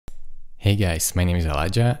Hey guys, my name is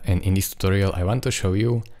Elijah, and in this tutorial I want to show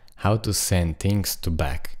you how to send things to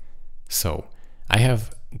back. So I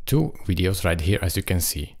have two videos right here, as you can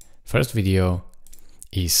see. First video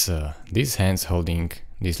is these hands holding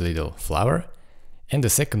this little flower, and the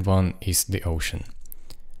second one is the ocean.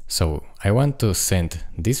 So I want to send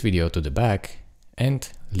this video to the back and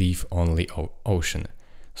leave only ocean.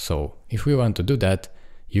 So if we want to do that,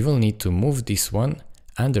 you will need to move this one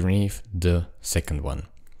underneath the second one.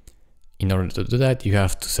 In order to do that, you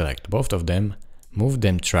have to select both of them, move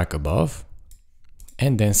them track above,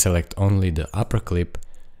 and then select only the upper clip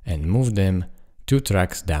and move them 2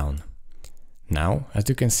 tracks down. Now, as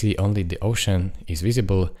you can see, only the ocean is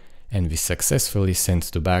visible, and we successfully sent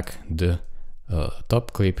to back the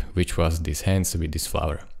top clip, which was these hands with this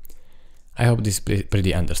flower. I hope this is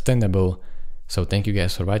pretty understandable, so thank you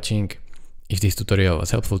guys for watching. If this tutorial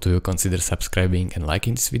was helpful to you, consider subscribing and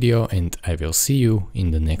liking this video, and I will see you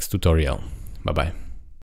in the next tutorial. Bye bye.